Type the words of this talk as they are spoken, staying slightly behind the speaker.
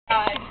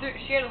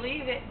she had to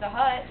leave the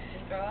hut.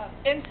 Just throw up.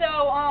 And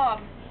so, I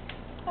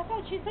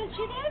thought she said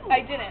she didn't.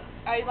 I didn't.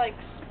 I, like,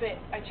 spit.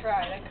 I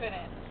tried. I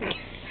couldn't.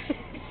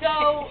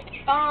 So,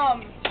 She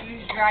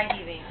was dry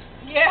heaving.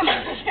 yeah. I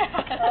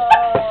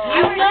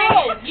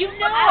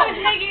was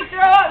making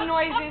throw up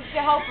noises to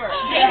help her.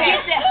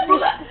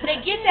 They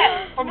get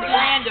that from the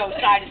Brando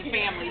side of the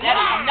family. That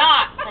is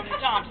not from the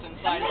Thompson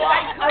side of the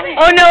family.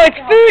 Oh no, it's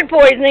food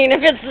poisoning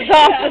if it's the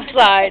Thompson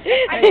side.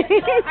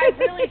 I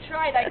really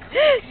tried. I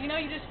couldn't. You know,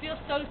 you just feel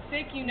so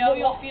sick. You know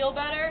you'll feel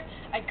better.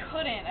 I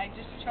couldn't. I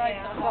just tried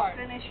so hard.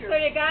 So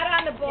you got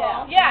on the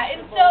ball. Yeah,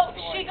 and so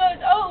she goes,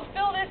 oh,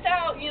 fill this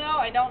out. You know,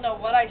 I don't know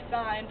what I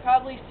signed.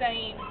 Probably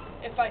saying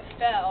if I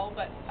fell,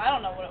 but I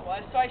don't know what it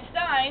was. So I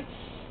signed,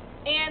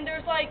 and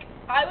there's like,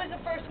 I was the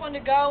first one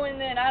to go,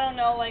 and then, I don't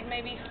know, like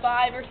maybe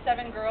 5 or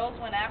 7 girls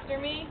went after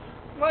me.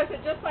 Was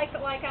it just like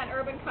on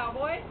Urban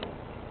Cowboy?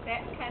 That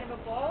kind of a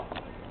bull?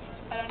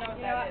 I don't know what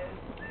that is.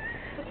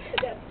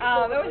 There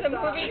was a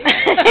movie.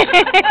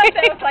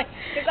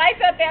 Because I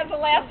thought that was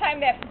the last time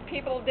that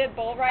people did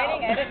bull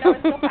riding. I didn't know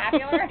it was so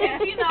popular.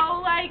 It's, you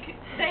know, like,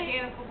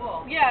 Mechanical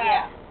bull.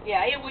 yeah.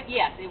 Yeah, it was,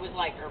 yes, it was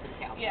like Urban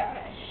Cowboy. Yeah.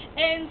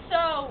 And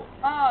so,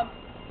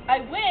 I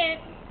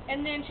went,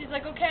 and then she's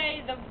like,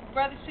 okay, the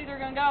brothers two are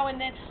going to go, and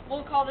then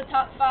we'll call the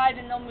top 5,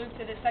 and they'll move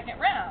to the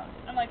second round.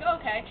 I'm like,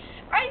 okay.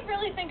 I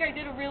really think I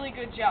did a really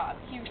good job.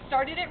 You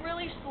started it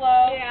really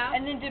slow,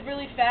 and then did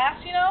really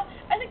fast, you know?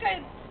 I think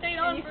I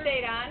stayed on. And you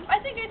stayed on? I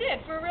think I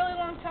did, for a really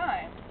long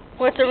time.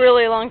 What's a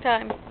really long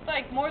time?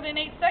 Like, more than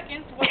 8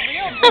 seconds, what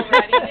real bull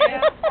riding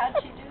is. How'd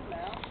she do,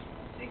 Mel?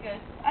 She good.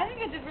 I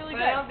think I did really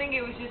But good. I don't think it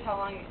was just how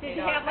long you stayed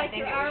Did you on. have, like, I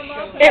think your it was arm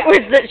up? showing. It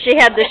was that she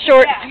had the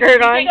short skirt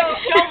on. So,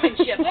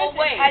 Showmanship. Oh,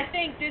 listen, wait. I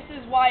think this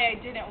is why I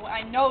didn't win.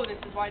 I know this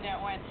is why I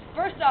didn't win.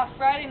 First off,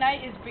 Friday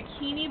night is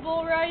bikini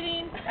bull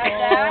riding at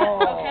that,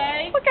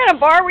 okay? What kind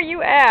of bar were you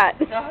at?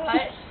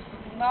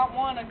 Not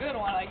one, a good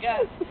one, I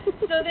guess.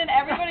 So then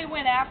everybody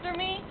went after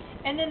me,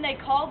 and then they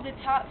called the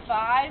top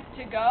 5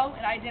 to go,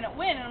 and I didn't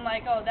win. And I'm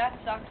like, oh,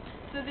 that sucks.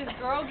 So this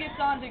girl gets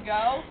on to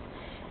go,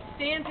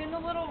 stands in the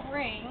little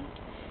ring.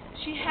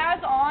 She has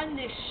on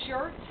this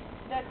shirt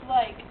that's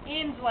like,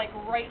 ends like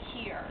right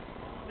here.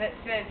 That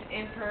says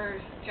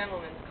Emperor's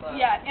Gentleman's Club.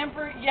 Yeah,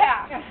 Emperor,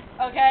 yeah.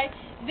 Okay?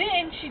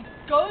 Then she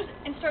goes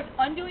and starts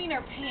undoing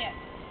her pants,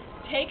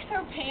 takes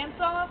her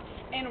pants off,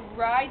 and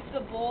rides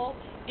the bull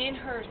in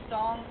her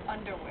thong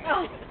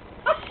underwear.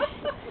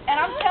 And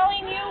I'm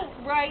telling you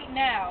right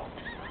now,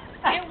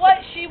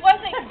 she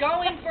wasn't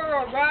going for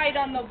a ride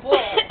on the bull.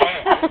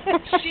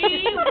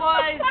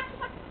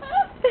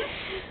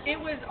 It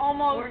was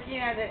almost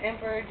Working at the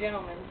Emperor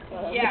Gentleman's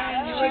Club.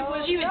 Yeah.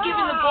 She was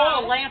giving the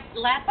bull a lap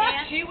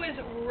dance. She was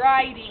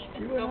riding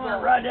the bull.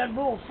 Ride that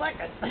bull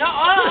second. No,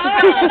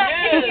 I'm not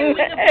kidding you.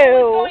 When the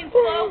bull was going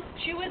slow,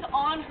 she was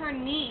on her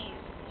knees,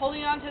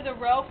 holding onto the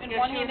rope and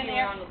one hand in the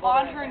air,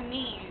 on her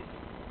knees,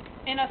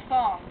 in a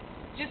thong.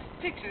 Just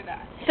picture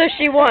that. So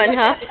she won,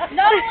 huh?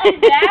 Not only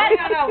that,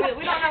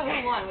 we don't know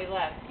who won. We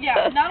left.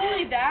 yeah, not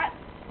only that,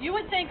 you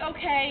would think,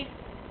 okay,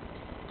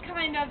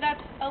 kind of,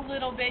 that's a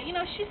little bit, you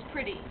know, she's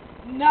pretty.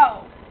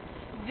 No.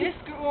 This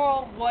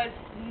girl was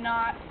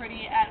not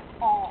pretty at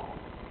all.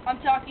 I'm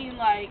talking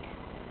like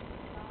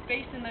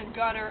face in the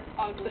gutter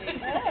ugly.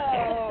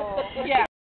 Oh. Yeah.